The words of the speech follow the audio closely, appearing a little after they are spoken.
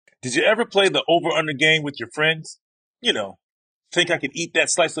Did you ever play the over-under game with your friends? You know, think I could eat that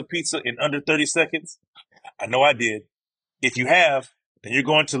slice of pizza in under 30 seconds? I know I did. If you have, then you're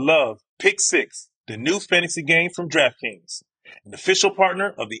going to love Pick Six, the new fantasy game from DraftKings, an official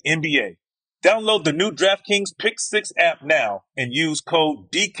partner of the NBA. Download the new DraftKings Pick Six app now and use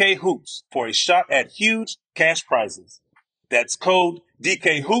code DKHOOPS for a shot at huge cash prizes. That's code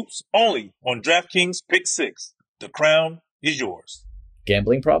DKHOOPS only on DraftKings Pick Six. The crown is yours.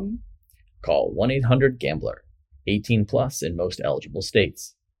 Gambling problem? Call 1-800-GAMBLER. 18 plus in most eligible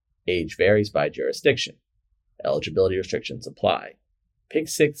states. Age varies by jurisdiction. Eligibility restrictions apply. Pick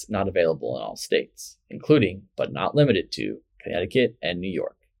Six not available in all states, including, but not limited to, Connecticut and New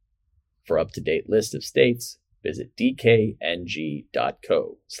York. For up-to-date list of states, visit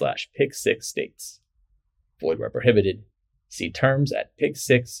dkng.co/pick6states. Void where prohibited. See terms at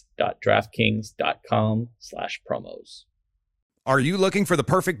pick6.draftkings.com/promos. Are you looking for the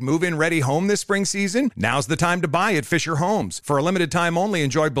perfect move-in ready home this spring season? Now's the time to buy at Fisher Homes. For a limited time only,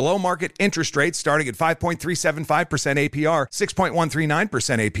 enjoy below-market interest rates starting at 5.375% APR,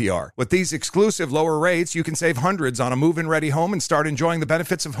 6.139% APR. With these exclusive lower rates, you can save hundreds on a move-in ready home and start enjoying the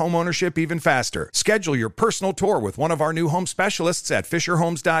benefits of home ownership even faster. Schedule your personal tour with one of our new home specialists at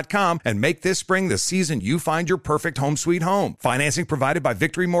FisherHomes.com and make this spring the season you find your perfect home sweet home. Financing provided by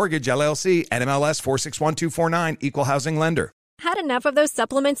Victory Mortgage, LLC, NMLS 461249, Equal Housing Lender. Had enough of those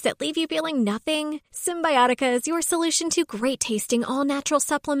supplements that leave you feeling nothing? Symbiotica is your solution to great-tasting, all-natural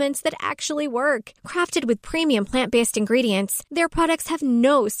supplements that actually work. Crafted with premium plant-based ingredients, their products have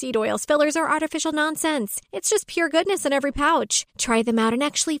no seed oils, fillers, or artificial nonsense. It's just pure goodness in every pouch. Try them out and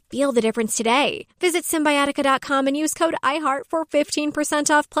actually feel the difference today. Visit Symbiotica.com and use code IHEART for 15%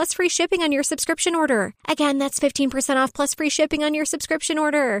 off plus free shipping on your subscription order. Again, that's 15% off plus free shipping on your subscription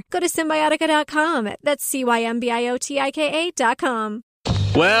order. Go to Symbiotica.com. That's CYMBIOTIKA.com.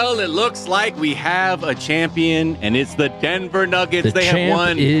 Well, it looks like we have a champion, and it's the Denver Nuggets. They have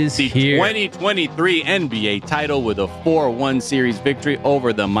won the 2023 NBA title with a 4-1 series victory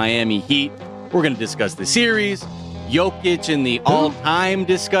over the Miami Heat. We're going to discuss the series, Jokic in the all-time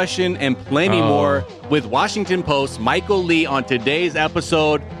discussion, and plenty more with Washington Post Michael Lee on today's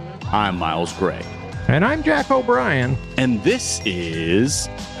episode. I'm Miles Gray. And I'm Jack O'Brien. And this is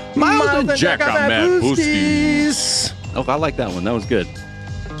Miles and Jack on Matt Boosties. Oh, I like that one. That was good.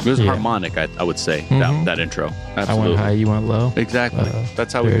 It was harmonic, I would say, that intro. Absolutely. I went high, you went low. Exactly.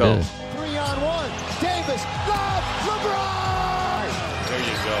 That's how we go. 3-on-1. Davis. Lob. LeBron. There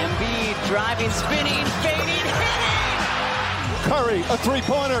you go. Embiid driving, spinning, fading, hitting. Curry, a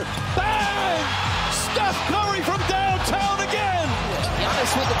three-pointer. Bang! Steph Curry from downtown again.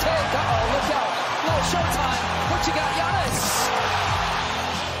 Giannis with the take. Look out. No showtime. What you got, Giannis?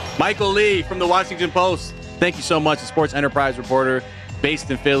 Michael Lee from the Washington Post. Thank you so much, a sports enterprise reporter based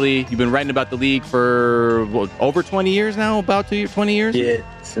in Philly. You've been writing about the league for over 20 years now? About 20 years?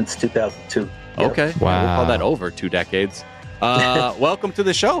 Yeah, since 2002. Okay. Wow. We'll call that over 2 decades. Welcome to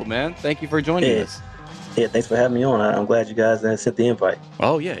the show, man. Thank you for joining us. Yeah, thanks for having me on. I'm glad you guys sent the invite.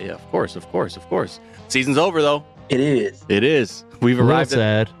 Oh, yeah, of course. Season's over, though. It is. We've arrived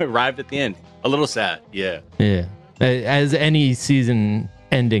at the end. A little sad, yeah. Yeah. As any season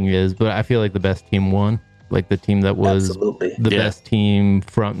ending is, but I feel like the best team won. Like the team that was the best team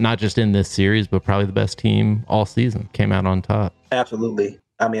from not just in this series, but probably the best team all season came out on top. Absolutely.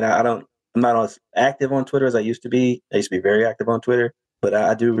 I mean, I'm not as active on Twitter as I used to be. I used to be very active on Twitter, but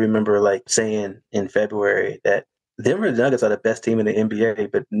I do remember like saying in February that Denver Nuggets are the best team in the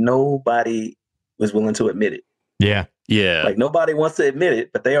NBA, but nobody was willing to admit it. Yeah. Like nobody wants to admit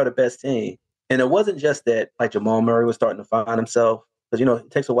it, but they are the best team. And it wasn't just that like Jamal Murray was starting to find himself. Because,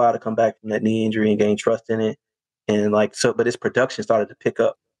 it takes a while to come back from that knee injury and gain trust in it. And but his production started to pick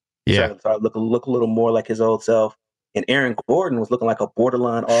up. Yeah. Started look a little more like his old self. And Aaron Gordon was looking like a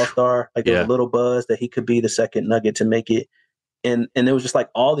borderline all-star. Like there was a little buzz that he could be the second Nugget to make it. And it was just like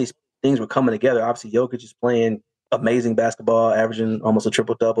all these things were coming together. Obviously, Jokic is playing amazing basketball, averaging almost a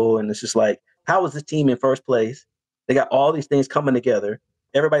triple-double. And it's just like, how was this team in first place? They got all these things coming together.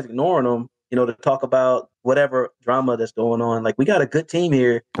 Everybody's ignoring them. To talk about whatever drama that's going on. Like, we got a good team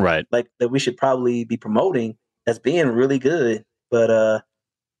here. Right. Like, that we should probably be promoting as being really good. But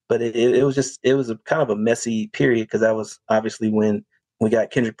it was a kind of a messy period because that was obviously when we got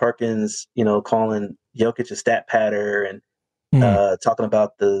Kendrick Perkins, calling Jokic a stat patter and talking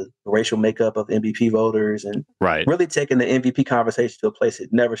about the racial makeup of MVP voters and really taking the MVP conversation to a place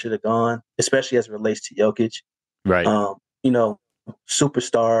it never should have gone, especially as it relates to Jokic. Right.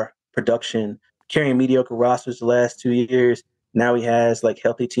 Superstar production, carrying mediocre rosters the last 2 years. Now he has like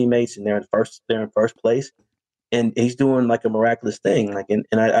healthy teammates and they're in first place. and he's doing like a miraculous thing. Like, and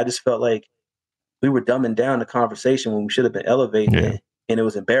I just felt like we were dumbing down the conversation when we should have been elevating it, and it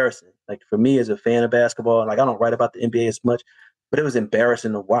was embarrassing. Like for me as a fan of basketball, like I don't write about the NBA as much, but it was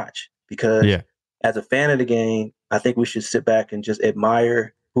embarrassing to watch because as a fan of the game, I think we should sit back and just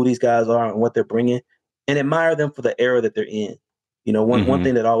admire who these guys are and what they're bringing, and admire them for the era that they're in. You know, one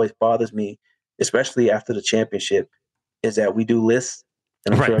thing that always bothers me, especially after the championship, is that we do lists,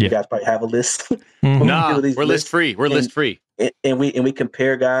 and I'm sure you guys probably have a list. Nah, we're list free. We're list free, and we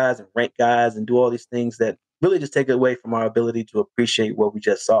compare guys and rank guys and do all these things that really just take away from our ability to appreciate what we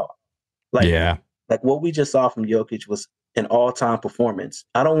just saw. Like what we just saw from Jokic was an all-time performance.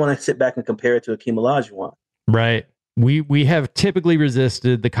 I don't want to sit back and compare it to Akeem Olajuwon. Right. We have typically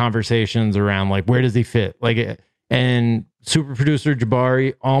resisted the conversations around like where does he fit? Like, and super producer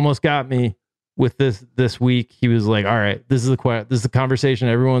Jabari almost got me with this week. He was like, "All right, this is the conversation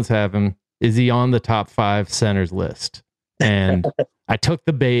everyone's having. Is he on the top 5 centers list?" And I took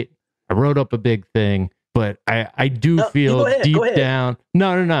the bait. I wrote up a big thing, but I do feel deep down.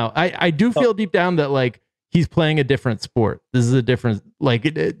 No. I do feel deep down that like he's playing a different sport. This is a different, like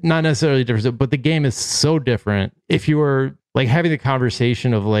not necessarily different, but the game is so different. If you were like having the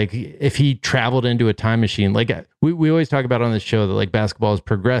conversation of like if he traveled into a time machine, like we always talk about on this show that like basketball is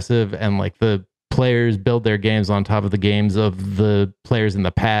progressive and like the players build their games on top of the games of the players in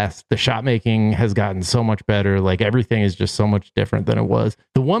the past. The shot making has gotten so much better. Like everything is just so much different than it was.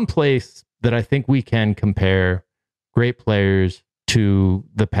 The one place that I think we can compare great players to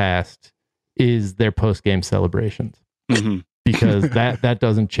the past is their post-game celebrations. Because that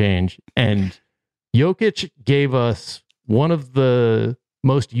doesn't change. And Jokic gave us one of the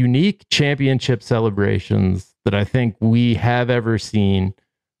most unique championship celebrations that I think we have ever seen.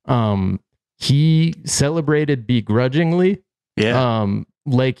 He celebrated begrudgingly.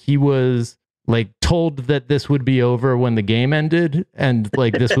 Like he was like told that this would be over when the game ended, and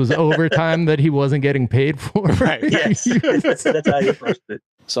like this was overtime that he wasn't getting paid for. Right. Yes. That's how he approached it.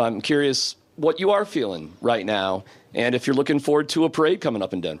 So I'm curious what you are feeling right now, and if you're looking forward to a parade coming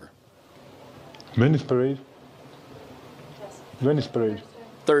up in Denver. When is parade? When is parade?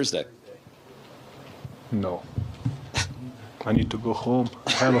 Thursday. No. I need to go home.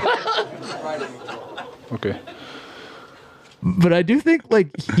 Okay. But I do think like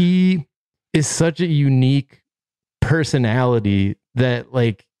he is such a unique personality that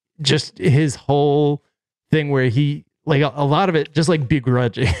like just his whole thing where he like a lot of it just like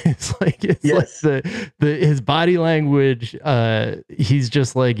begrudging. It's like his body language. He's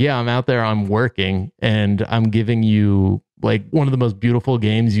just like, yeah, I'm out there, I'm working, and I'm giving you like one of the most beautiful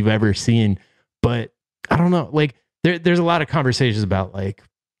games you've ever seen. But I don't know, like there's a lot of conversations about like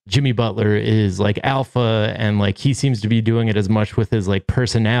Jimmy Butler is like alpha, and like he seems to be doing it as much with his like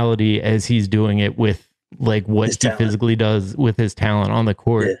personality as he's doing it with like what he physically does with his talent on the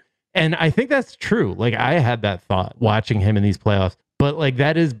court. Yeah. And I think that's true. Like I had that thought watching him in these playoffs, but like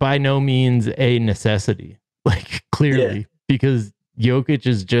that is by no means a necessity, like clearly, because Jokic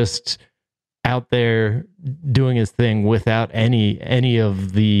is just out there doing his thing without any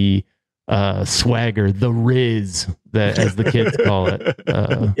of the swagger, the riz, that as the kids call it.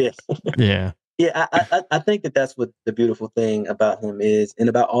 I think that's what the beautiful thing about him is, and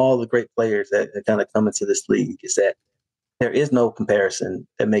about all the great players that kind of come into this league, is that there is no comparison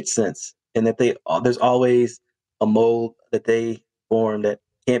that makes sense, and that there's always a mold that they form that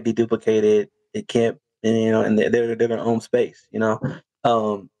can't be duplicated. It can't, and they're their own space,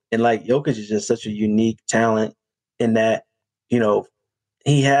 and like Jokic is just such a unique talent in that,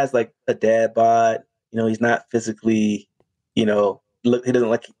 he has like a dad bod. He's not physically, he doesn't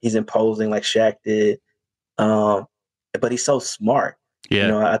like he's imposing like Shaq did, but he's so smart.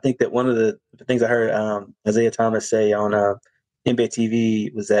 Yeah, I think that one of the things I heard Isaiah Thomas say on NBA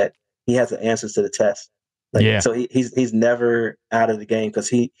TV was that he has the answers to the test. So he's never out of the game because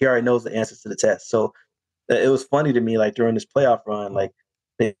he already knows the answers to the test. So it was funny to me, like during this playoff run, like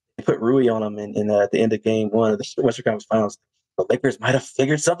they put Rui on him in at the end of game 1 of the Western Conference Finals. The Lakers might have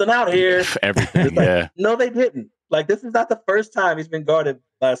figured something out here. Everything, No, they didn't. Like, this is not the first time he's been guarded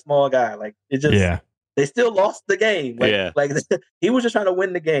by a small guy. Like, it just, they still lost the game. Like he was just trying to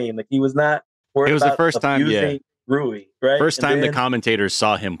win the game. Like, he was not worried about the first time, Rui, right? First time the commentators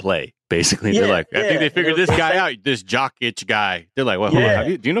saw him play, basically. They're like, I think they figured this guy out, this Jokic guy. They're like, well, hold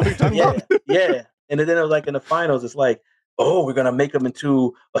on, do you know what you're talking about? And then it was like in the finals, it's like, oh, we're going to make him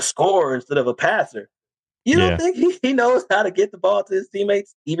into a scorer instead of a passer. You don't think he knows how to get the ball to his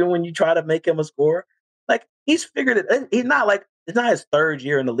teammates, even when you try to make him a scorer? Like, he's figured it. He's not like, it's not his 3rd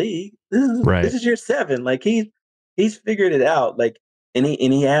year in the league. This is year 7. Like, he's figured it out. Like, and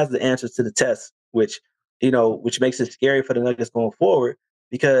he has the answers to the test, which which makes it scary for the Nuggets going forward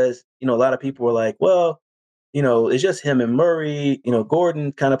because, a lot of people were like, well, it's just him and Murray.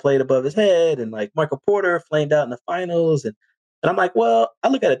 Gordon kind of played above his head, and like Michael Porter flamed out in the finals. And I'm like, well, I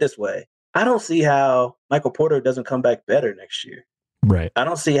look at it this way. I don't see how Michael Porter doesn't come back better next year. Right. I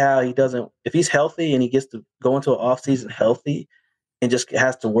don't see how he doesn't, if he's healthy and he gets to go into an offseason healthy and just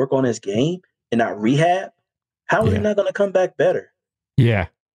has to work on his game and not rehab, how is he not going to come back better? Yeah.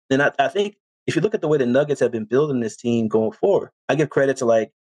 And I think if you look at the way the Nuggets have been building this team going forward, I give credit to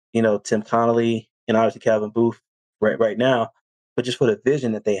like, Tim Connolly and obviously Calvin Booth right now, but just for the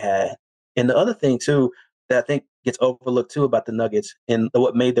vision that they had. And the other thing too, that I think gets overlooked too about the Nuggets and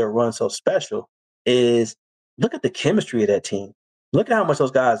what made their run so special is look at the chemistry of that team. Look at how much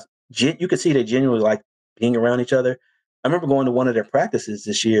those guys, you could see they genuinely like being around each other. I remember going to one of their practices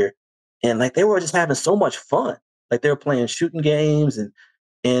this year and like they were just having so much fun. Like they were playing shooting games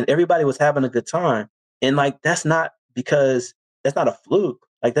and everybody was having a good time. And like, that's not a fluke.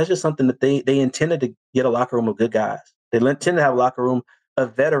 Like that's just something that they intended to get a locker room of good guys. They intend to have a locker room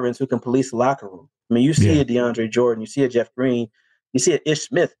of veterans who can police the locker room. I mean, you see a DeAndre Jordan, you see a Jeff Green, you see a Ish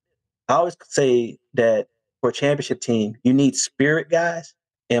Smith. I always say that for a championship team, you need spirit guys.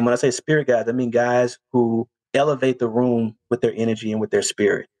 And when I say spirit guys, I mean guys who elevate the room with their energy and with their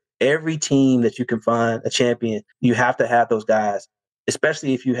spirit. Every team that you can find a champion, you have to have those guys,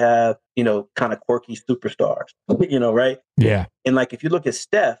 especially if you have, kind of quirky superstars, right? Yeah. And like, if you look at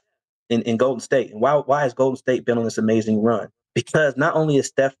Steph in Golden State, and why has Golden State been on this amazing run? Because not only is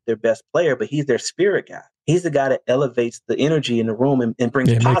Steph their best player, but he's their spirit guy. He's the guy that elevates the energy in the room and brings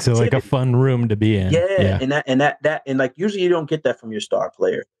positivity. It makes it like a fun room to be in. Yeah. And like usually you don't get that from your star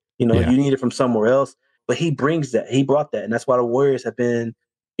player. You need it from somewhere else. But he brings that. He brought that. And that's why the Warriors have been,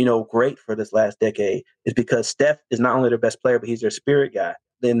 great for this last decade, is because Steph is not only their best player, but he's their spirit guy.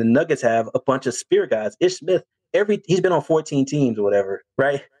 Then the Nuggets have a bunch of spirit guys. Ish Smith, he's been on 14 teams or whatever,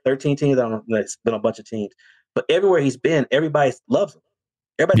 right? 13 teams. I don't know. It's been on a bunch of teams. But everywhere he's been, everybody loves him.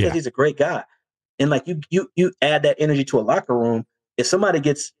 Everybody says he's a great guy. And like you add that energy to a locker room. If somebody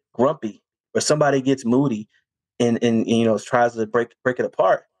gets grumpy or somebody gets moody and tries to break it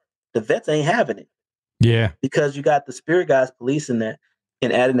apart, the vets ain't having it. Yeah. Because you got the spirit guys policing that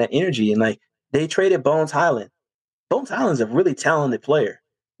and adding that energy. And like they traded Bones Highland. Bones Highland's a really talented player.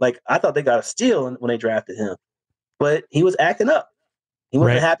 Like I thought they got a steal when they drafted him, but he was acting up. He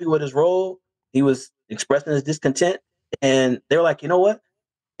wasn't happy with his role. He was expressing his discontent. And they were like, you know what?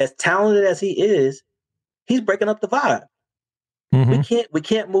 As talented as he is, he's breaking up the vibe. Mm-hmm. We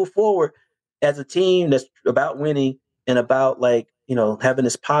can't move forward as a team that's about winning and about having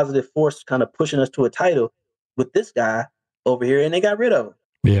this positive force kind of pushing us to a title with this guy over here, and they got rid of him.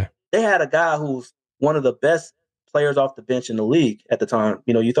 Yeah. They had a guy who's one of the best players off the bench in the league at the time.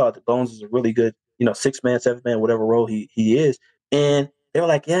 You thought that Bones is a really good, 6-man, 7-man, whatever role he is. And they were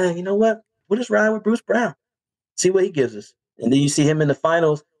like, yeah, you know what? We'll just ride with Bruce Brown. See what he gives us. And then you see him in the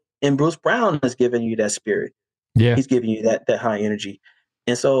finals, and Bruce Brown is giving you that spirit. Yeah. He's giving you that high energy.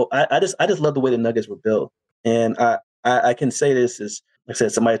 And so I just love the way the Nuggets were built. And I can say this is, like I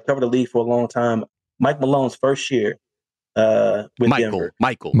said, somebody covered the league for a long time. Mike Malone's first year with Denver.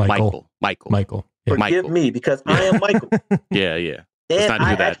 Michael. Forgive me because I am Michael. Yeah. And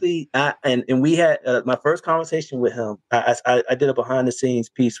I actually, and we had my first conversation with him. I did a behind the scenes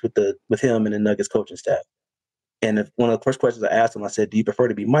piece with him and the Nuggets coaching staff. And one of the first questions I asked him, I said, "Do you prefer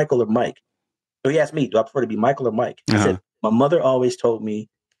to be Michael or Mike?" So he asked me, "Do I prefer to be Michael or Mike?" I said, "My mother always told me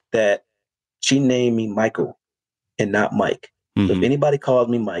that she named me Michael and not Mike. Mm-hmm. So if anybody calls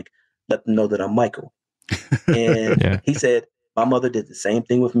me Mike, let them know that I'm Michael." And he said, "My mother did the same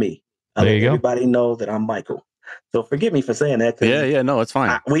thing with me. I let everybody know that I'm Michael." So forgive me for saying that. Yeah, no, it's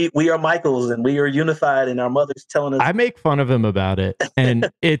fine. We are Michaels and we are unified, and our mother's telling us. I make fun of him about it,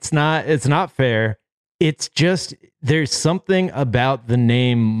 and it's not fair. It's just there's something about the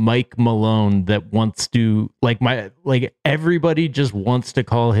name Mike Malone that wants to everybody just wants to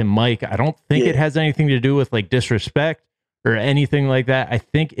call him Mike. I don't think it has anything to do with disrespect or anything like that. I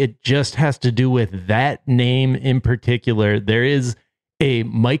think it just has to do with that name in particular. There is a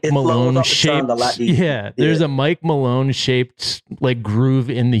Mike Malone shaped there's a Mike Malone shaped groove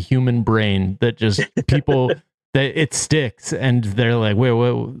in the human brain that just people that it sticks, and they're like, wait,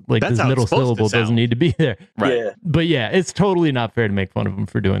 this middle syllable doesn't need to be there. Right. Yeah. But yeah, it's totally not fair to make fun of him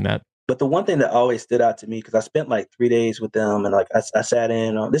for doing that. But the one thing that always stood out to me, because I spent 3 days with them, and I sat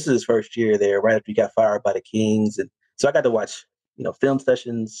in on, this is his first year there, right after he got fired by the Kings. And so I got to watch, film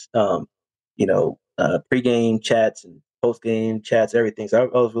sessions, pregame chats and post-game chats, everything. So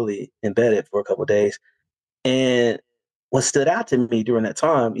I was really embedded for a couple of days. And what stood out to me during that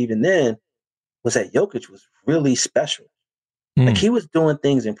time, even then, was that Jokic was really special. Like he was doing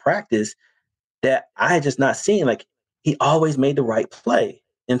things in practice that I had just not seen. Like he always made the right play.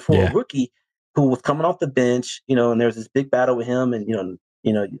 And for a rookie who was coming off the bench, and there was this big battle with him and,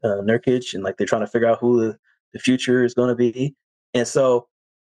 Nurkic, and like they're trying to figure out who the future is going to be. And so,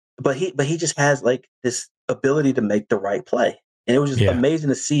 but he just has like this ability to make the right play. And it was just amazing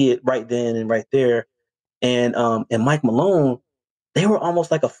to see it right then and right there. And Mike Malone, they were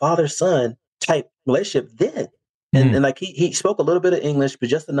almost like a father-son type relationship then. And like he spoke a little bit of English, but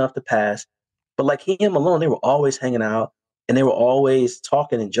just enough to pass. But like he and Malone, they were always hanging out and they were always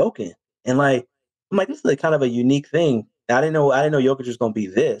talking and joking. And like, I'm like, this is kind of a unique thing. I didn't know Jokic was going to be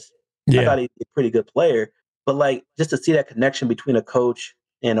this. I thought he'd be a pretty good player. But like, just to see that connection between a coach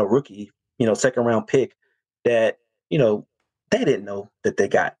and a rookie, second round pick that, they didn't know that they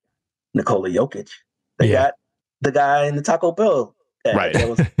got Nikola Jokic. They got the guy in the Taco Bell. Right. That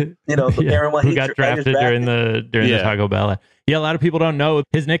was, Aaron, who got drafted during the Taco Bell. Yeah, a lot of people don't know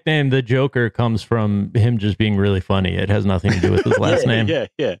his nickname, the Joker, comes from him just being really funny. It has nothing to do with his last name.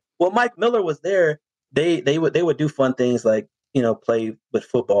 Yeah. Well, Mike Miller was there. They would do fun things like, play with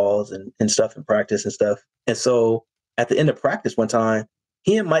footballs and stuff in practice and stuff. And so at the end of practice one time,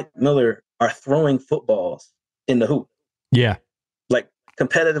 he and Mike Miller are throwing footballs in the hoop. Yeah. Like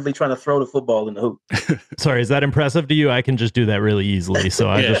competitively trying to throw the football in the hoop. Sorry, is that impressive to you? I can just do that really easily. So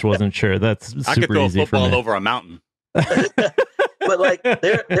I just wasn't sure. That's super easy for me. I could throw a football over a mountain. But like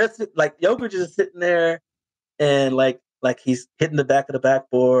they're like Jokic is sitting there and like he's hitting the back of the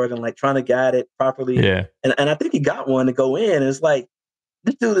backboard and like trying to guide it properly. Yeah. And I think he got one to go in. And it's like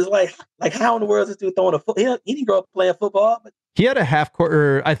this dude is like how in the world is this dude throwing a football? He didn't grow up playing football, but he had a half court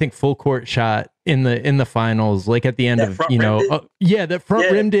or I think full court shot in the finals, like at the end of that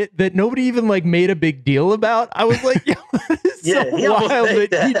front rimmed it that nobody even like made a big deal about. I was like, so wild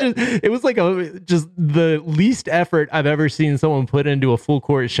that it was like just the least effort I've ever seen someone put into a full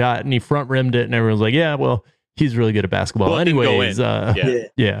court shot, and he front rimmed it, and everyone's like, yeah, well, he's really good at basketball. Well, anyways,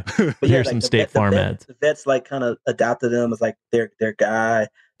 here's some State Farm ads. The vets like kind of adopted him as like their guy.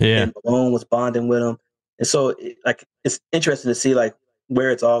 Yeah, and Malone was bonding with him. And so, it's interesting to see like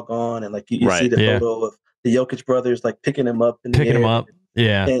where it's all gone, and like you see the photo of the Jokic brothers like picking him up,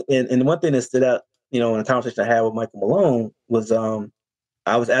 Yeah. And one thing that stood out, in a conversation I had with Michael Malone was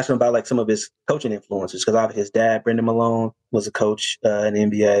I was asking about like some of his coaching influences because obviously his dad, Brendan Malone, was a coach in the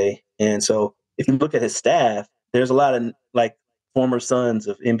NBA, and so if you look at his staff, there's a lot of like former sons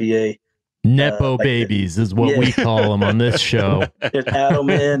of NBA. Nepo babies is what we call them on this show. There's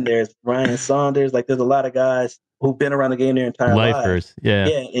Adelman, there's Ryan Saunders. Like there's a lot of guys who've been around the game their entire lives. Yeah,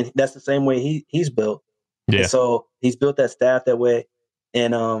 and that's the same way he's built. Yeah. And so he's built that staff that way.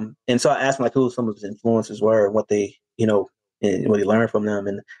 And so I asked him like who some of his influences were and what they, and what he learned from them.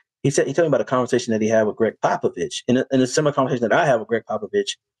 And he told me about a conversation that he had with Greg Popovich. And in a similar conversation that I had with Greg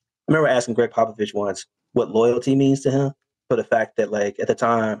Popovich, I remember asking Greg Popovich once what loyalty means to him, for the fact that like at the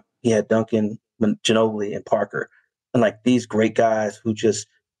time he had Duncan, Ginobili, and Parker, and like these great guys who just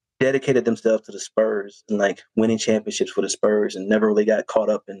dedicated themselves to the Spurs and like winning championships for the Spurs and never really got caught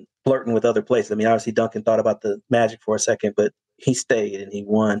up in flirting with other places. I mean, obviously Duncan thought about the Magic for a second, but he stayed and he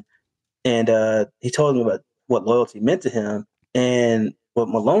won. And he told me about what loyalty meant to him. And what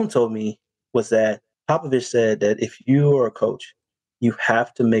Malone told me was that Popovich said that if you are a coach, you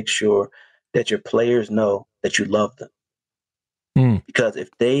have to make sure that your players know that you love them. Because if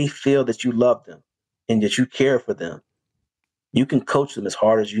they feel that you love them and that you care for them, you can coach them as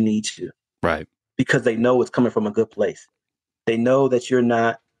hard as you need to. Right. Because they know it's coming from a good place. They know that you're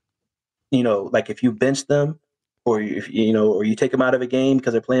not, like if you bench them or if or you take them out of a game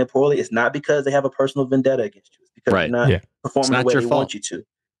because they're playing poorly, it's not because they have a personal vendetta against you. It's because you're not performing the way they want you to.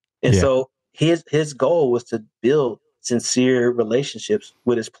 And so his goal was to build sincere relationships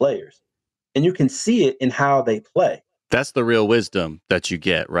with his players. And you can see it in how they play. That's the real wisdom that you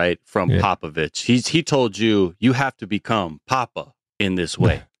get, right, from Popovich. He told you have to become Papa in this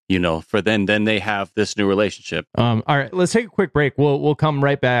way, for then they have this new relationship. All right, let's take a quick break. We'll come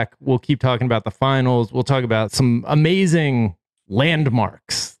right back. We'll keep talking about the finals. We'll talk about some amazing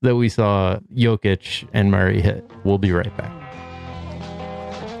landmarks that we saw Jokic and Murray hit. We'll be right back.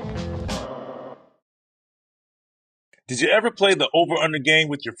 Did you ever play the over-under game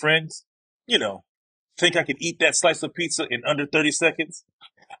with your friends? Think I could eat that slice of pizza in under 30 seconds?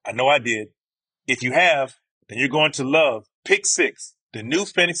 I know I did. If you have, then you're going to love Pick 6, the new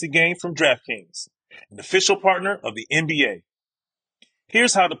fantasy game from DraftKings, an official partner of the NBA.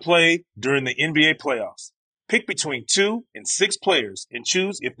 Here's how to play during the NBA playoffs. Pick between 2 and 6 players and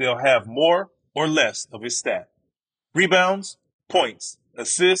choose if they'll have more or less of his stat. Rebounds, points,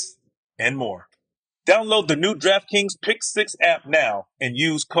 assists, and more. Download the new DraftKings Pick 6 app now and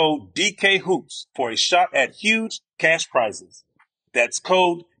use code DKHOOPS for a shot at huge cash prizes. That's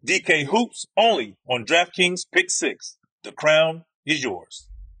code DKHOOPS only on DraftKings Pick 6. The crown is yours.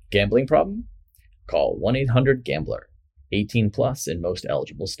 Gambling problem? Call 1-800-GAMBLER. 18 plus in most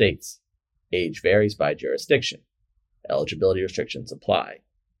eligible states. Age varies by jurisdiction. Eligibility restrictions apply.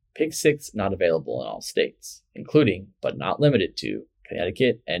 Pick 6 not available in all states, including, but not limited to,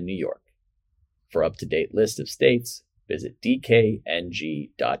 Connecticut and New York. For up-to-date list of states, visit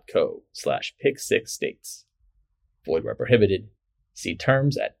dkng.co/pick6states. Void where prohibited. See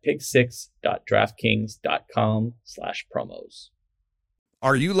terms at pick6.draftkings.com/promos.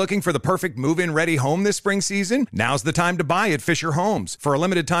 Are you looking for the perfect move-in ready home this spring season? Now's the time to buy at Fisher Homes. For a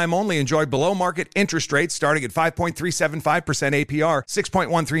limited time only, enjoy below-market interest rates starting at 5.375% APR,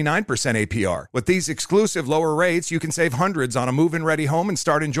 6.139% APR. With these exclusive lower rates, you can save hundreds on a move-in ready home and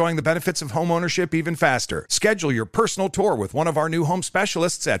start enjoying the benefits of home ownership even faster. Schedule your personal tour with one of our new home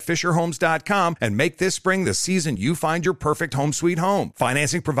specialists at FisherHomes.com and make this spring the season you find your perfect home sweet home.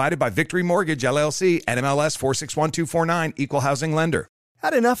 Financing provided by Victory Mortgage, LLC, NMLS 461249, Equal Housing Lender.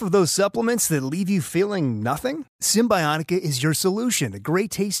 Had enough of those supplements that leave you feeling nothing? Symbiotica is your solution to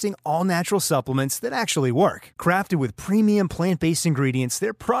great-tasting, all-natural supplements that actually work. Crafted with premium plant-based ingredients,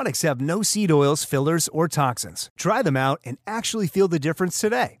 their products have no seed oils, fillers, or toxins. Try them out and actually feel the difference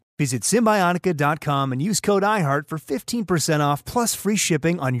today. Visit Symbiotica.com and use code IHEART for 15% off plus free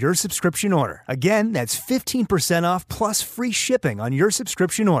shipping on your subscription order. Again, that's 15% off plus free shipping on your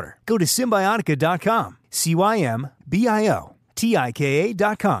subscription order. Go to Symbiotica.com, CYMBIOTIKA.com.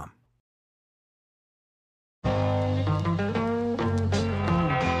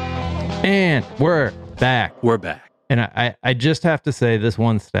 And we're back. We're back. And I just have to say this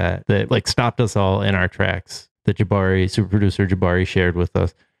one stat that stopped us all in our tracks that Jabari, super producer Jabari, shared with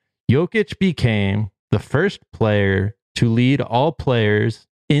us. Jokic became the first player to lead all players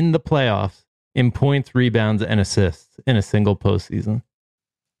in the playoffs in points, rebounds, and assists in a single postseason.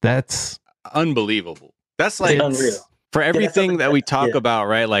 That's unbelievable. That's unreal. For everything that we talk about,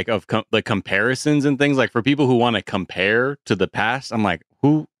 right? Of the comparisons and things, for people who want to compare to the past, I'm like,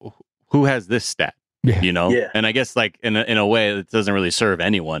 who has this stat? Yeah. You know? Yeah. And I guess in a way it doesn't really serve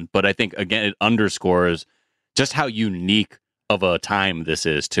anyone, but I think again it underscores just how unique of a time this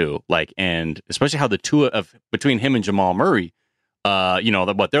is too. And especially how the two of between him and Jamal Murray, they're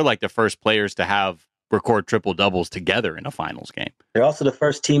the first players to record triple doubles together in a finals game. They're also the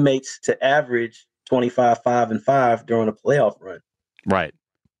first teammates to average 25, 5, and 5 during a playoff run. Right.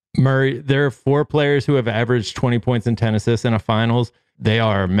 Murray, there are 4 players who have averaged 20 points and 10 assists in a finals. They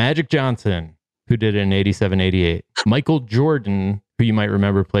are Magic Johnson, who did it in 87-88. Michael Jordan, who you might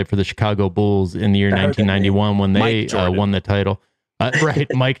remember played for the Chicago Bulls in the year 1991 when they won the title. Right,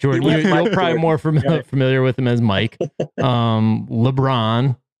 Mike Jordan. You're probably more familiar with him as Mike.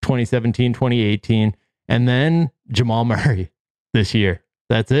 LeBron, 2017, 2018. And then Jamal Murray this year.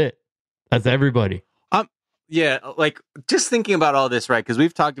 That's it. That's everybody. Yeah, just thinking about all this, right? Because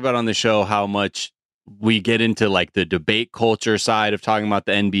we've talked about on the show how much we get into the debate culture side of talking about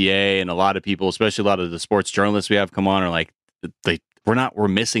the NBA, and a lot of people, especially a lot of the sports journalists we have come on, are we're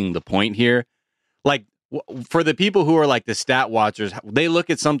missing the point here. For the people who are the stat watchers, they look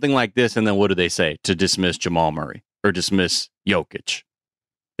at something like this and then what do they say to dismiss Jamal Murray or dismiss Jokic?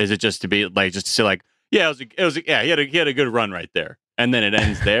 Is it just to be just to say he had a good run right there, and then it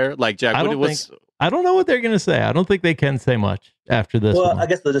ends there? Jack, I don't know what they're going to say. I don't think they can say much after this. Well, I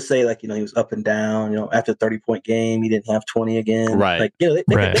guess they'll just say he was up and down. After a 30-point game, he didn't have 20 again. Right. They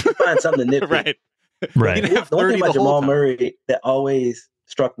can find something to nitpick. Right. Right. The one thing about Jamal Murray that always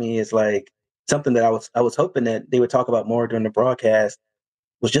struck me is something that I was hoping that they would talk about more during the broadcast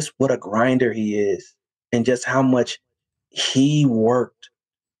was just what a grinder he is, and just how much he worked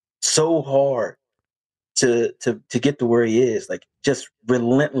so hard to get to where he is, just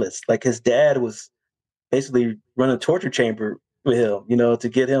relentless. His dad was basically running a torture chamber with him, to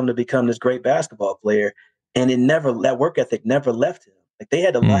get him to become this great basketball player. And that work ethic never left him. They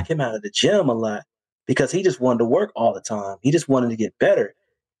had to lock him out of the gym a lot because he just wanted to work all the time. He just wanted to get better.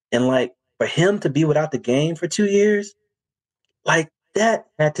 And for him to be without the game for 2 years, that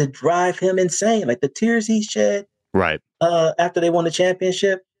had to drive him insane. The tears he shed right after they won the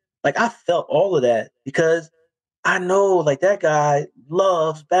championship. I felt all of that because I know that guy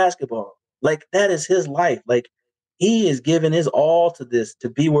loves basketball. That is his life. He is giving his all to this to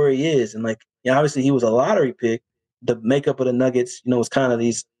be where he is. And obviously he was a lottery pick. The makeup of the Nuggets, was kind of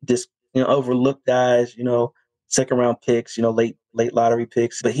these overlooked guys, second round picks, late lottery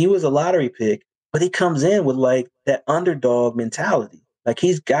picks. But he was a lottery pick. But he comes in with that underdog mentality. Like,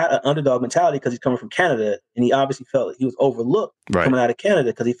 he's got an underdog mentality because he's coming from Canada, and he obviously felt he was overlooked coming out of Canada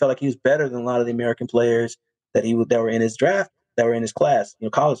because he felt like he was better than a lot of the American players that were in his draft, that were in his class,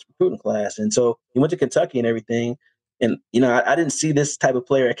 college recruiting class. And so he went to Kentucky and everything. And, I didn't see this type of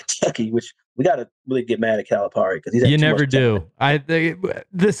player at Kentucky, which we got to really get mad at Calipari because he's you never do. I think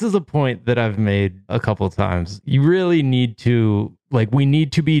this is a point that I've made a couple of times. You really need to, we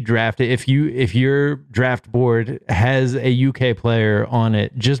need to be drafted. If your draft board has a UK player on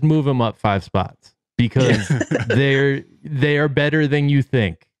it, just move them up 5 spots because they are better than you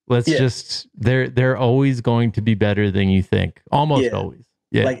think. They're always going to be better than you think. Almost always.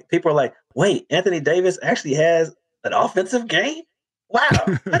 Yeah. Like, people are like, wait, Anthony Davis actually has an offensive game? Wow.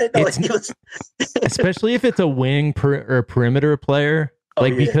 I didn't know he was. Especially if it's a wing or perimeter player.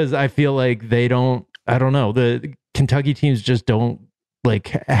 Because I feel like I don't know. The Kentucky teams just don't they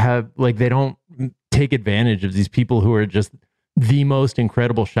don't take advantage of these people who are just the most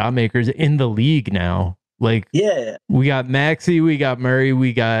incredible shot makers in the league now. We got Maxey, we got Murray,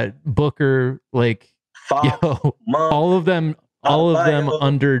 we got Booker, Fox, Monk, all of them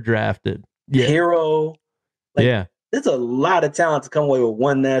underdrafted. Yeah. Hero. There's a lot of talent to come away with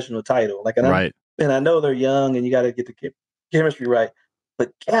one national title. And I know they're young and you got to get the chemistry right.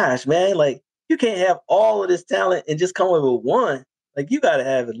 But gosh, man, you can't have all of this talent and just come away with one. You got to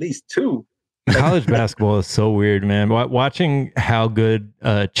have at least 2. College basketball is so weird, man. Watching how good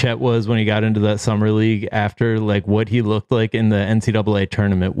Chet was when he got into that summer league after what he looked like in the NCAA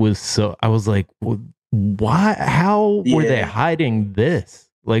tournament was so. I was like, why? How were they hiding this?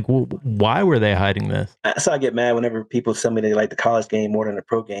 Why were they hiding this? So I get mad whenever people tell me they like the college game more than the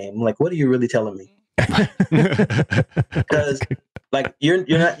pro game. I'm like, what are you really telling me? Because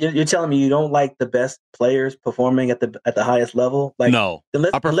you're telling me you don't like the best players performing at the highest level. No,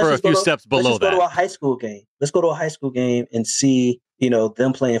 I prefer a few steps below that. Let's go to a high school game. Let's go to a high school game and see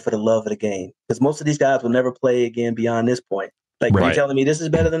them playing for the love of the game. Because most of these guys will never play again beyond this point. You're telling me this is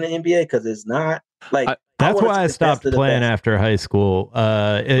better than the NBA because it's not. That's why I stopped playing after high school.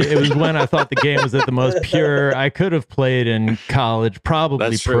 It was when I thought the game was at the most pure. I could have played in college,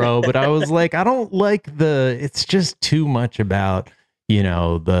 probably pro, but I was like, I don't like it's just too much about,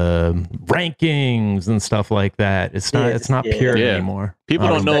 the rankings and stuff like that. It's not pure anymore. People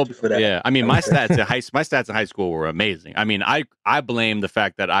don't know. Yeah. I mean, my stats in high school were amazing. I mean, I blame the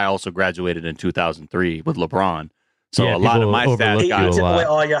fact that I also graduated in 2003 with LeBron. So a lot of my stats got took away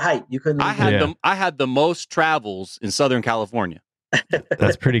all your hype. You couldn't. I had the most travels in Southern California.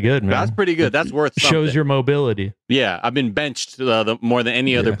 That's pretty good, man. That's pretty good. That's worth something. Shows your mobility. Yeah, I've been benched more than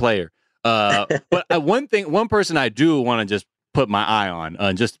any other player. But one person I do want to just put my eye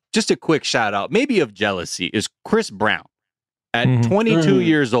on, just a quick shout out, maybe of jealousy, is Chris Brown at 22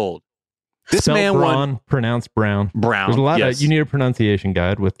 years old. This man won. Pronounced Brown. Brown. There's a lot of. You need a pronunciation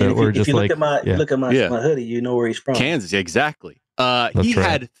guide with the, or just look at my hoodie, you know where he's from. Kansas, exactly. He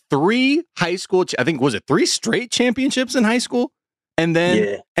had 3 high school. I think was it 3 straight championships in high school, and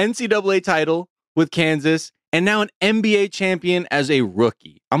then NCAA title with Kansas, and now an NBA champion as a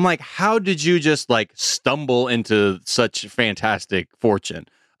rookie. I'm like, how did you just stumble into such fantastic fortune?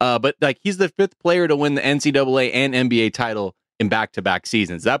 But he's the 5th player to win the NCAA and NBA title in back-to-back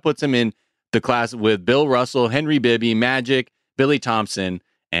seasons. That puts him in the class with Bill Russell, Henry Bibby, Magic, Billy Thompson,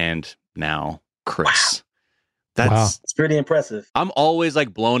 and now Chris. That's pretty impressive. I'm always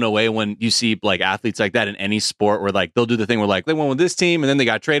blown away when you see athletes like that in any sport where they'll do the thing where they won with this team and then they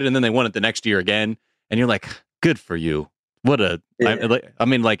got traded and then they won it the next year again. And you're like, good for you. What a,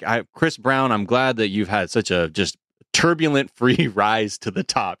 Chris Brown, I'm glad that you've had such a just turbulent free rise to the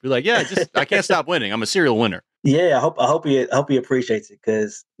top. You're like, I can't stop winning. I'm a serial winner. Yeah, I hope he appreciates it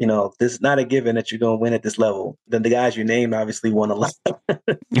because this is not a given that you're going to win at this level. Then the guys you named obviously won a lot,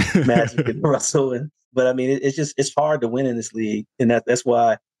 Magic and Russell, but I mean it's hard to win in this league, and that's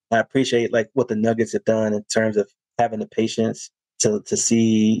why I appreciate what the Nuggets have done in terms of having the patience to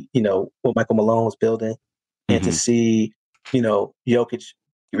see what Michael Malone's building, and to see Jokic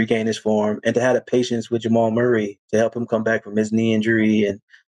regain his form, and to have the patience with Jamal Murray to help him come back from his knee injury and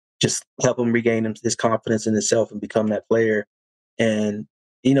just help him regain his confidence in himself and become that player. And,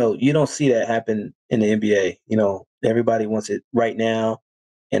 you don't see that happen in the NBA. Everybody wants it right now,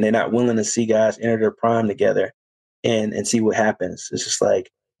 and they're not willing to see guys enter their prime together and see what happens. It's just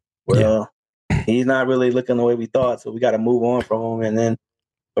he's not really looking the way we thought, so we got to move on from him,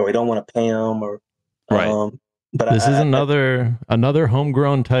 or we don't want to pay him, or right. But this is another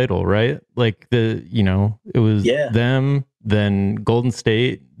homegrown title, right? It was them, then Golden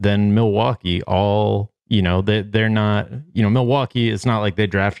State, then Milwaukee. All they're not. Milwaukee. It's not like they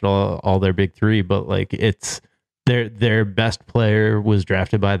drafted all their big 3, but it's Their best player was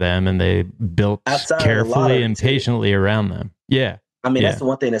drafted by them, and they built carefully and patiently around them. Yeah. I mean, that's the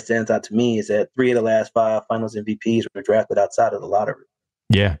one thing that stands out to me is that 3 of the last 5 finals MVPs were drafted outside of the lottery.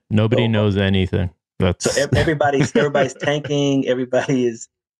 Yeah. Nobody knows anything. So everybody's tanking. Everybody is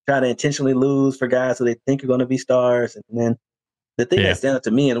trying to intentionally lose for guys who they think are going to be stars. And then the thing that stands out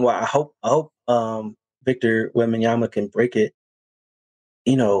to me, and why I hope Victor Wembanyama can break it.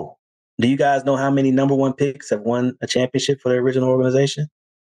 You know, do you guys know how many number 1 picks have won a championship for their original organization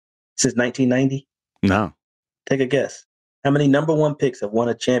since 1990? No. Take a guess. How many number 1 picks have won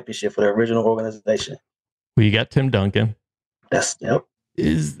a championship for their original organization? Well, you got Tim Duncan. Yep.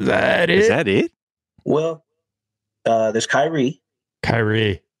 Is that it? Well, there's Kyrie.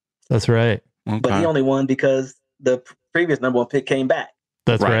 That's right. Okay. But he only won because the previous number 1 pick came back.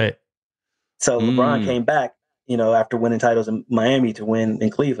 That's right. So LeBron came back, after winning titles in Miami to win in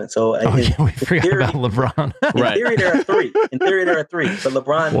Cleveland. So we forgot about LeBron. In theory, there are 3. But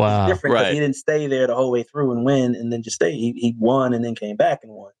LeBron is different because he didn't stay there the whole way through and win and then just stay. He won and then came back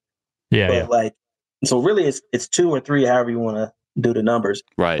and won. So really it's 2 or 3, however you want to do the numbers.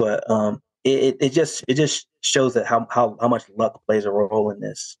 Right. But it just shows that how much luck plays a role in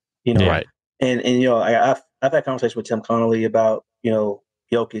this. Right. And I've had conversations with Tim Connolly about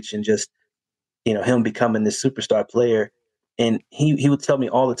Jokic and just him becoming this superstar player, and he would tell me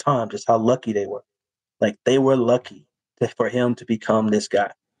all the time just how lucky they were. Like they were lucky for him to become this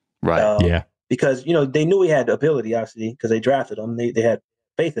guy. Right. Because they knew he had the ability, obviously, because they drafted him. They had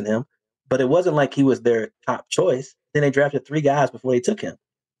faith in him, but it wasn't like he was their top choice. Then they drafted 3 guys before they took him.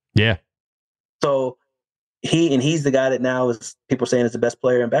 Yeah. So he's the guy that now is people saying is the best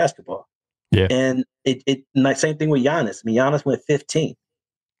player in basketball. Yeah. And same thing with Giannis. I mean, Giannis went 15.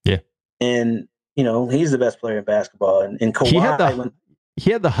 Yeah. And he's the best player in basketball. And Kawhi,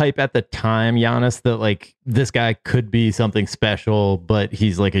 he had the hype at the time, Giannis, that like this guy could be something special, but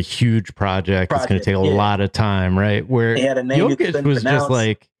he's like a huge project. It's going to take a lot of time, right? Where he had a name Jokic was just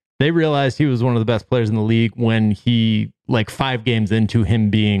like, they realized he was one of the best players in the league when he, like 5 games into him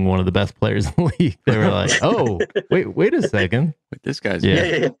being one of the best players in the league, they were like, oh, wait a second. This guy's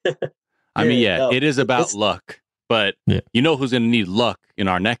it is about luck, but you know who's going to need luck in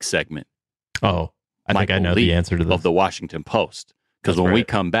our next segment? Oh, I think I know the answer to this. Of the Washington Post. Because when we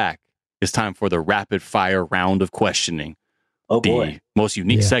come back, it's time for the rapid fire round of questioning. Oh, boy. The most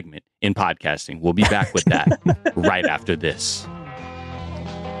unique segment in podcasting. We'll be back with that right after this.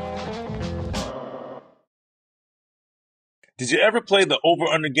 Did you ever play the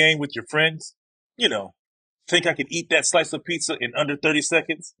over-under game with your friends? Think I could eat that slice of pizza in under 30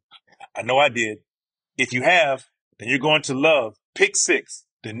 seconds? I know I did. If you have, then you're going to love Pick 6,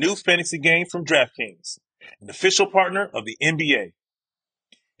 the new fantasy game from DraftKings, an official partner of the NBA.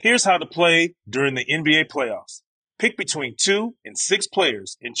 Here's how to play during the NBA playoffs. Pick between 2 and 6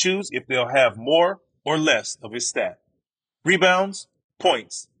 players and choose if they'll have more or less of his stat. Rebounds,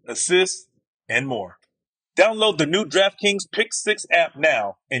 points, assists, and more. Download the new DraftKings Pick 6 app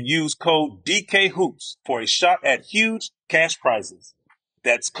now and use code DKHOOPS for a shot at huge cash prizes.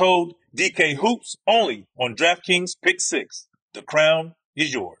 That's code DKHOOPS only on DraftKings Pick 6. The crown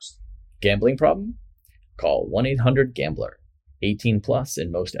is yours. Gambling problem? Call 1-800-GAMBLER. 18 plus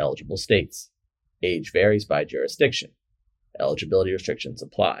in most eligible states. Age varies by jurisdiction. Eligibility restrictions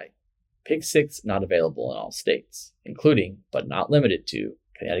apply. Pick 6 not available in all states, including, but not limited to,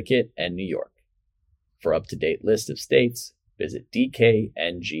 Connecticut and New York. For up-to-date list of states, visit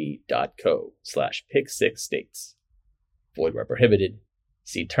dkng.co/pick6states. Void where prohibited.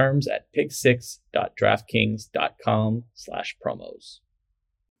 See terms at pick6.draftkings.com/promos.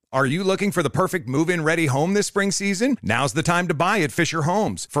 Are you looking for the perfect move-in ready home this spring season? Now's the time to buy at Fisher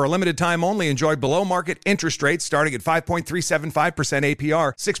Homes. For a limited time only, enjoy below-market interest rates starting at 5.375%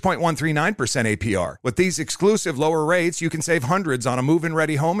 APR, 6.139% APR. With these exclusive lower rates, you can save hundreds on a move-in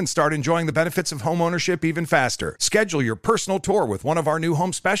ready home and start enjoying the benefits of home ownership even faster. Schedule your personal tour with one of our new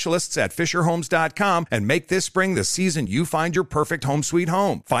home specialists at FisherHomes.com and make this spring the season you find your perfect home sweet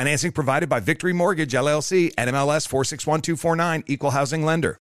home. Financing provided by Victory Mortgage, LLC, NMLS 461249, Equal Housing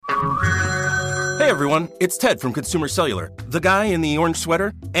Lender. Hey everyone, it's Ted from Consumer Cellular, the guy in the orange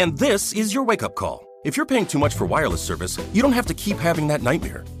sweater, and this is your wake-up call. If you're paying too much for wireless service, you don't have to keep having that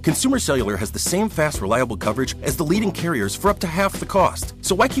nightmare. Consumer Cellular has the same fast, reliable coverage as the leading carriers for up to half the cost.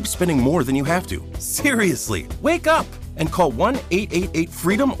 So why keep spending more than you have to? Seriously, wake up and call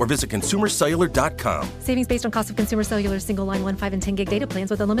 1-888-FREEDOM or visit consumercellular.com. Savings based on cost of Consumer Cellular single line 1, 5, and 10 gig data plans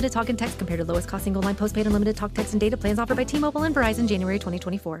with unlimited talk and text compared to lowest cost single line postpaid unlimited talk, text, and data plans offered by T-Mobile and Verizon January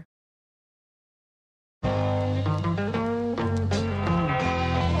 2024.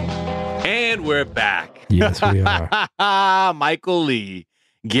 And we're back. Yes, we are. Michael Lee,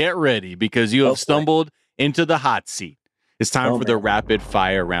 get ready because you have stumbled into the hot seat. It's time for the rapid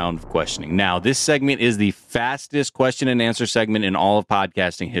fire round of questioning. Now, this segment is the fastest question and answer segment in all of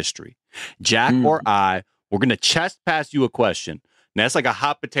podcasting history. Jack or I, we're going to chest pass you a question. Now, that's like a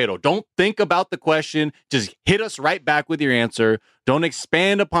hot potato. Don't think about the question. Just hit us right back with your answer. Don't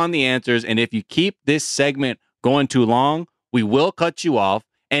expand upon the answers. And if you keep this segment going too long, we will cut you off.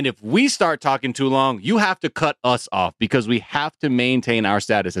 And if we start talking too long, you have to cut us off because we have to maintain our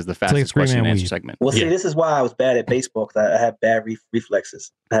status as the fastest question and answer segment. Well, see, this is why I was bad at baseball because I have bad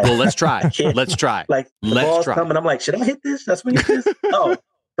reflexes. Well, let's try. Let's try. Like, the ball's coming. I'm like, should I hit this? That's when you hit this? Oh,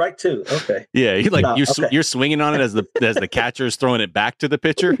 strike two. Okay. Yeah, you're swinging on it as the catcher is throwing it back to the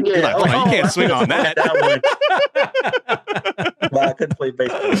pitcher. Yeah, you're like, you can't swing on that. But I couldn't play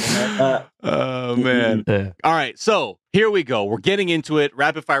baseball. Oh, man. Yeah. All right, so here we go. We're getting into it.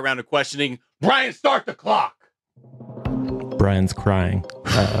 Rapid fire round of questioning. Brian, start the clock. Brian's crying,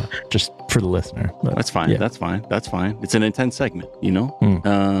 just for the listener. But, that's fine. Yeah. That's fine. It's an intense segment, you know?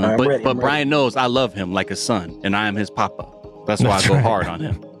 But Brian knows I love him like a son, and I am his papa. That's why I go hard on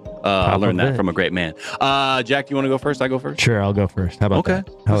him. I learned that from a great man. Jack, you want to go first? I go first? Sure, I'll go first. How about that?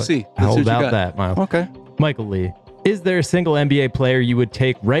 Let's see. How about that, Miles? Okay. Michael Lee, is there a single NBA player you would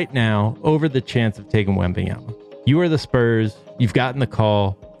take right now over the chance of taking Wembanyama? You are the Spurs. You've gotten the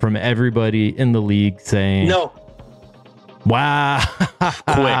call from everybody in the league saying... No. Wow. Quick.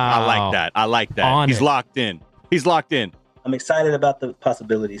 I like that. He's locked in. I'm excited about the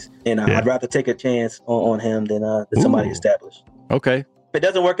possibilities, and I'd rather take a chance on him than somebody established. Okay. If it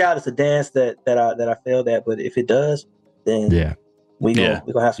doesn't work out, it's a dance that I failed at. But if it does, then we're gonna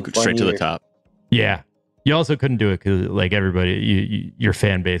have some fun straight to years. the top. Yeah. You also couldn't do it because, like, everybody, your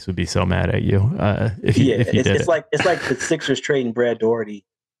fan base would be so mad at you if you did it. It's like the Sixers trading Brad Daugherty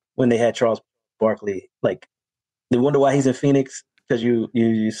when they had Charles Barkley. Like, they wonder why he's in Phoenix because you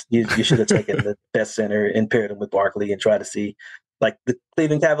should have taken the best center and paired him with Barkley and tried to see, like, the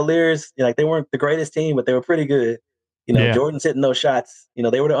Cleveland Cavaliers. Like, they weren't the greatest team, but they were pretty good. Jordan's hitting those shots.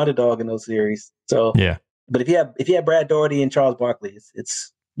 They were the underdog in those series. So But if you have Brad Daugherty and Charles Barkley,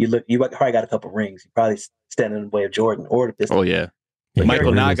 you probably got a couple rings. You probably stand in the way of Jordan or the Pistons. Oh yeah,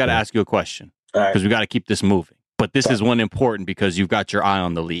 Michael. Now I got to ask you a question because we got to keep this moving. But this is one important because you've got your eye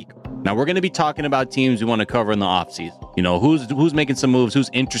on the league. Now we're going to be talking about teams we want to cover in the offseason. Who's making some moves? Who's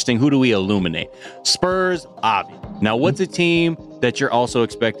interesting? Who do we illuminate? Spurs, obvious. Now what's a team that you're also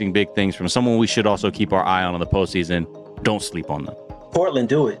expecting big things from? Someone we should also keep our eye on in the postseason. Don't sleep on them. Portland,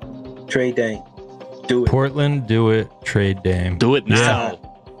 do it. Trade Dame. Do it. Portland, do it. Trade Dame. Do it now.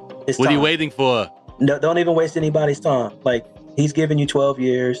 What are you waiting for? No, don't even waste anybody's time. Like, he's given you 12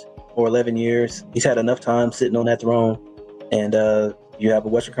 years or 11 years. He's had enough time sitting on that throne, and you have a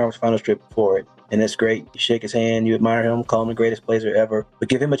Western Conference Finals trip for it, and it's great. You shake his hand, you admire him, call him the greatest player ever, but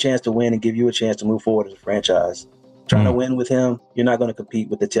give him a chance to win and give you a chance to move forward as a franchise. Trying to win with him, you're not going to compete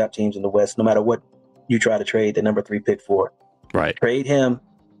with the top teams in the West, no matter what you try to trade the number 3 pick for. Right. Trade him,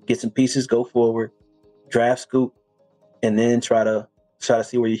 get some pieces, go forward, draft Scoop, and then try to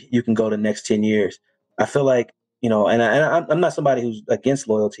see where you can go the next 10 years. I feel like, and I'm not somebody who's against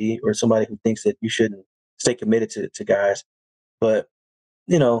loyalty or somebody who thinks that you shouldn't stay committed to guys. But,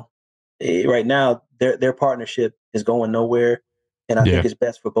 right now their partnership is going nowhere. And I think it's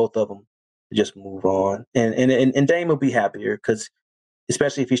best for both of them to just move on. And Dame will be happier because,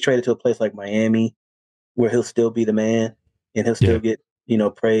 especially if he's traded to a place like Miami, where he'll still be the man and he'll still get,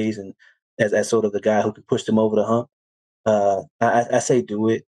 praise and as sort of the guy who can push them over the hump. I say do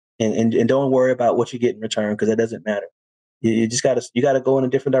it and don't worry about what you get in return because it doesn't matter. You just gotta go in a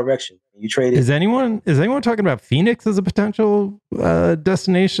different direction. You trade it. Is anyone talking about Phoenix as a potential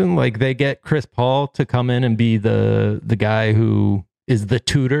destination? Like they get Chris Paul to come in and be the guy who is the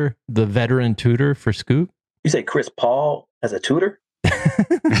tutor, the veteran tutor for Scoop? You say Chris Paul as a tutor?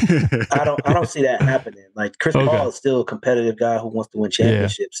 I don't see that happening. Like Chris Paul is still a competitive guy who wants to win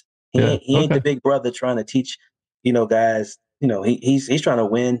championships. He ain't the big brother trying to teach, guys. He's trying to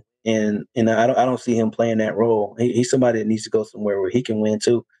win, and I don't see him playing that role. He's somebody that needs to go somewhere where he can win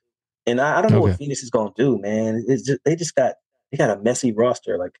too. And I don't know what Phoenix is going to do, man. It's just they got a messy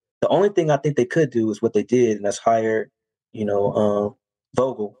roster. Like the only thing I think they could do is what they did, and that's hire,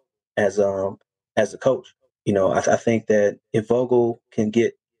 Vogel as a coach. I think that if Vogel can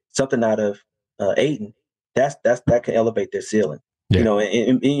get something out of Ayton, that can elevate their ceiling. Yeah.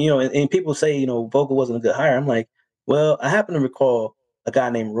 And people say, Vogel wasn't a good hire. I'm like, well, I happen to recall a guy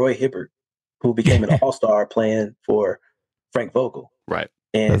named Roy Hibbert who became an all-star playing for Frank Vogel. Right.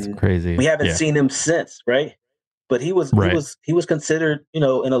 And that's crazy. We haven't seen him since, right? but he was considered, you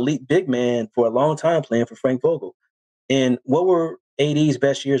know, an elite big man for a long time playing for Frank Vogel. And what were AD's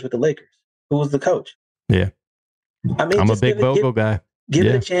best years with the Lakers? Who was the coach? Yeah. I mean, I'm a big Vogel guy. Give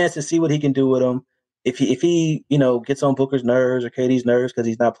it a chance to see what he can do with him. If he you know, gets on Booker's nerves or KD's nerves because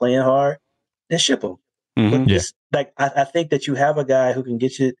he's not playing hard, then ship him. But I think that you have a guy who can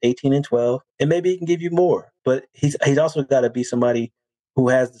get you 18 and 12, and maybe he can give you more. But he's also got to be somebody who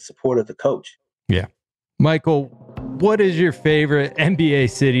has the support of the coach. Yeah. Michael, what is your favorite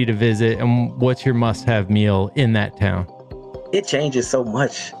NBA city to visit, and what's your must-have meal in that town? It changes so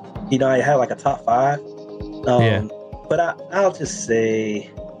much. You know, I have like a top 5. But I'll just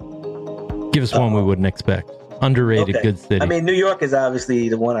say... Give us one we wouldn't expect. Underrated, good city. I mean, New York is obviously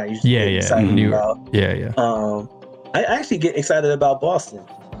the one I usually get excited about. Yeah. I actually get excited about Boston.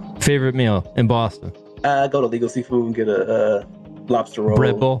 Favorite meal in Boston? I go to Legal Seafood and get a lobster roll.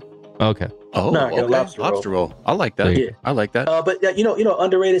 Bread bowl? Okay. Get a lobster roll. I like that. Yeah. I like that. But you know,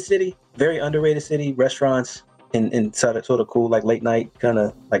 underrated city, very underrated city. Restaurants and sort of cool, like late night kind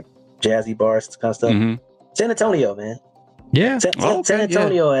of like jazzy bars kind of stuff. Mm-hmm. San Antonio, man. Yeah. San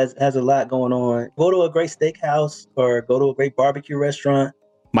Antonio has a lot going on. Go to a great steakhouse or go to a great barbecue restaurant.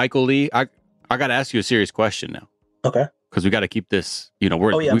 Michael Lee, I got to ask you a serious question now. Okay. Because we got to keep this, you know,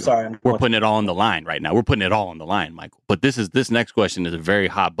 we're putting it all on the line right now. We're putting it all on the line, Michael. But this next question is a very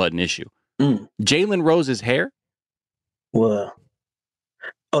hot button issue. Jalen Rose's hair? Well,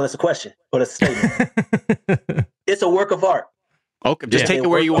 that's a question. Or that's a statement. It's a work of art. Okay, just take it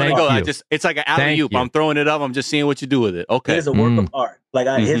where you want to go. It's like an alley-oop. I'm throwing it up. I'm just seeing what you do with it. Okay. It is a work of art. Like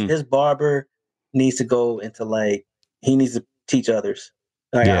his barber needs to go into he needs to teach others.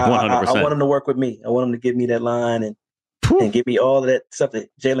 Like, 100%. I want him to work with me. I want him to give me that line and give me all of that stuff that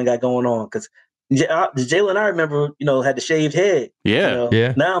Jalen got going on. Because Jalen, I remember, you know, had the shaved head. Yeah. You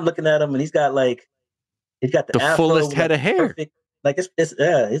know? Now I'm looking at him and he's got the afro, fullest head of hair. Perfect. Like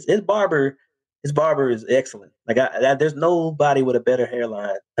his barber is excellent. Like there's nobody with a better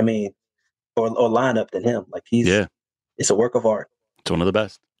hairline. I mean, or lineup than him. Like it's a work of art. It's one of the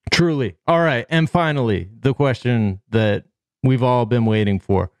best. Truly. All right. And finally, the question that we've all been waiting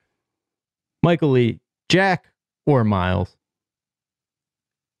for. Michael Lee, Jack or Miles?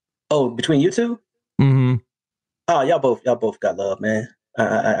 Oh, between you two? Mm-hmm. Oh, y'all both got love, man.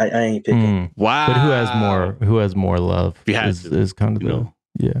 I ain't picking. Wow. But who has more love? Is kind of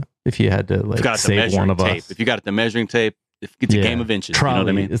if you had to save one of us. If you got the measuring tape, it's a game of inches. Trolley, you know what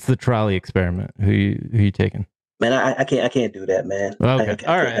I mean? It's the trolley experiment. Who you taking? Man, I can't do that, man. Okay.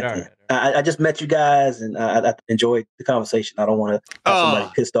 All right. I just met you guys and I enjoyed the conversation. I don't want to have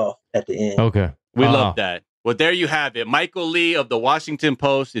somebody pissed off at the end. Okay. We love that. Well, there you have it. Michael Lee of the Washington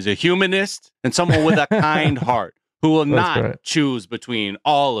Post is a humanist and someone with a kind heart who will not choose between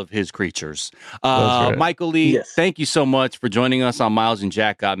all of his creatures. Michael Lee, thank you so much for joining us on Miles and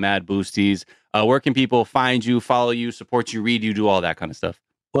Jack Got Mad Boosties. Where can people find you, follow you, support you, read you, do all that kind of stuff?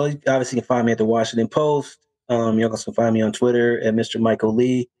 Well, you obviously can find me at the Washington Post. You also find me on Twitter at Mr. Michael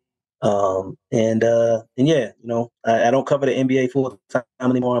Lee. And yeah, you know, I don't cover the NBA full time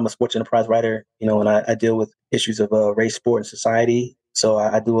anymore. I'm a sports enterprise writer, you know, and I deal with issues of race, sport, and society. So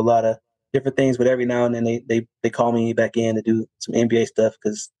I do a lot of different things, but every now and then they call me back in to do some NBA stuff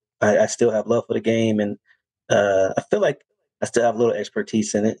because I still have love for the game, and I feel like I still have a little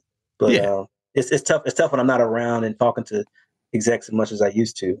expertise in it. But it's tough. It's tough when I'm not around and talking to execs as much as I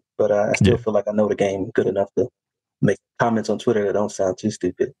used to. But I still feel like I know the game good enough to make comments on Twitter that don't sound too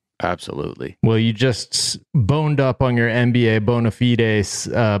stupid. Absolutely. Well, you just boned up on your NBA bona fides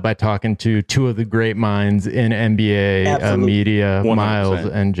by talking to two of the great minds in NBA media, 100%. Miles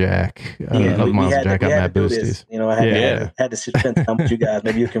and Jack. Miles and Jack got Mad Boosties. You know, I had to spend time with you guys.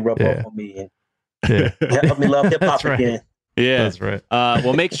 Maybe you can rub off on me and help me love hip hop again. Yeah, that's right.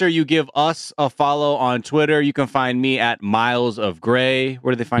 Well, make sure you give us a follow on Twitter. You can find me at Miles of Gray.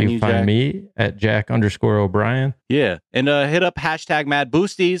 Where do they find you, Jack? Find me at Jack_O'Brien. Yeah. And hit up hashtag Mad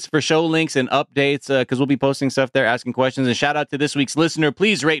Boosties for show links and updates because we'll be posting stuff there, asking questions. And shout out to this week's listener.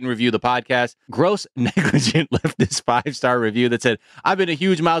 Please rate and review the podcast. Gross Negligent left this 5-star review that said, I've been a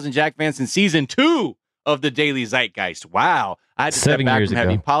huge Miles and Jack fan since season 2 of the Daily Zeitgeist. Wow. I had to step back from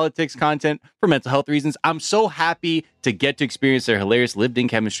heavy politics content for mental health reasons. I'm so happy to get to experience their hilarious lived-in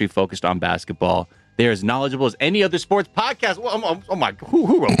chemistry focused on basketball. They're as knowledgeable as any other sports podcast. Well, oh my,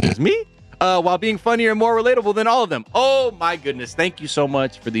 who wrote this? Me? While being funnier and more relatable than all of them. Oh my goodness. Thank you so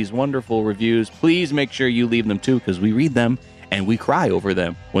much for these wonderful reviews. Please make sure you leave them too, because we read them and we cry over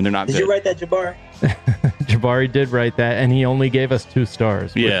them when they're not good. Did you write that, Jabari? Jabari did write that, and he only gave us 2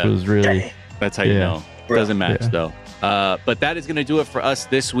 stars, which was really... That's how you know. Doesn't match though. But that is going to do it for us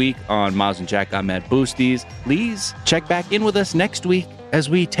this week on Miles and Jack Got Mad Boosties. Please check back in with us next week as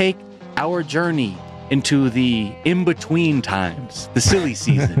we take our journey into the in-between times, the silly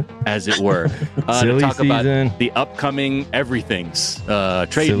season, as it were, to talk about the upcoming everythings,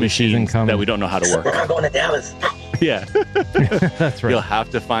 trade silly machines that we don't know how to work. I'm going to Dallas. Yeah. That's right. You'll have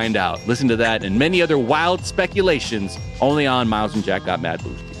to find out. Listen to that and many other wild speculations only on Miles and Jack Got Mad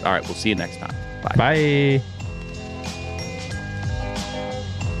Boosties. All right, we'll see you next time. Bye. Bye.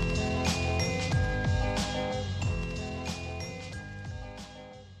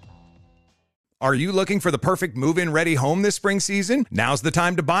 Are you looking for the perfect move-in ready home this spring season? Now's the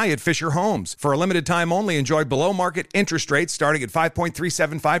time to buy at Fisher Homes. For a limited time only, enjoy below-market interest rates starting at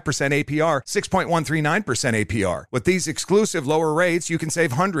 5.375% APR, 6.139% APR. With these exclusive lower rates, you can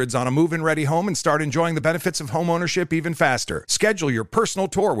save hundreds on a move-in ready home and start enjoying the benefits of homeownership even faster. Schedule your personal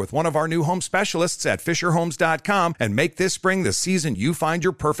tour with one of our new home specialists at FisherHomes.com and make this spring the season you find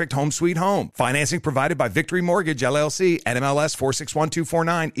your perfect home sweet home. Financing provided by Victory Mortgage, LLC, NMLS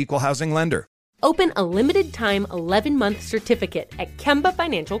 461249, Equal Housing Lender. Open a limited-time 11-month certificate at Kemba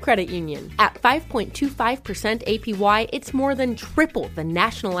Financial Credit Union. At 5.25% APY, it's more than triple the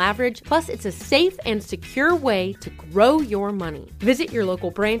national average, plus it's a safe and secure way to grow your money. Visit your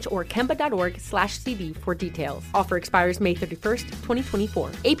local branch or kemba.org/cb for details. Offer expires May 31st, 2024.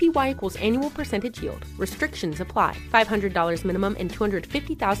 APY equals annual percentage yield. Restrictions apply. $500 minimum and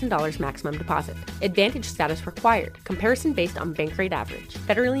 $250,000 maximum deposit. Advantage status required. Comparison based on bank rate average.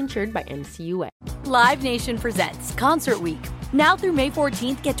 Federally insured by NCUA. Live Nation presents Concert Week. Now through May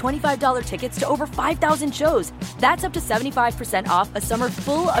 14th, get $25 tickets to over 5,000 shows. That's up to 75% off a summer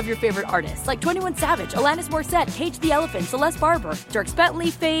full of your favorite artists like 21 Savage, Alanis Morissette, Cage the Elephant, Celeste Barber, Dierks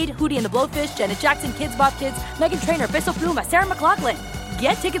Bentley, Fade, Hootie and the Blowfish, Janet Jackson, Kids Bop Kids, Meghan Trainor, Bissell Pluma, Sarah McLachlan.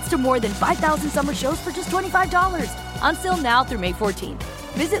 Get tickets to more than 5,000 summer shows for just $25. Until now through May 14th.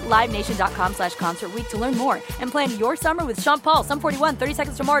 Visit livenation.com/concertweek to learn more and plan your summer with Sean Paul, Sum 41, 30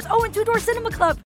 Seconds to Mars, and Two Door Cinema Club.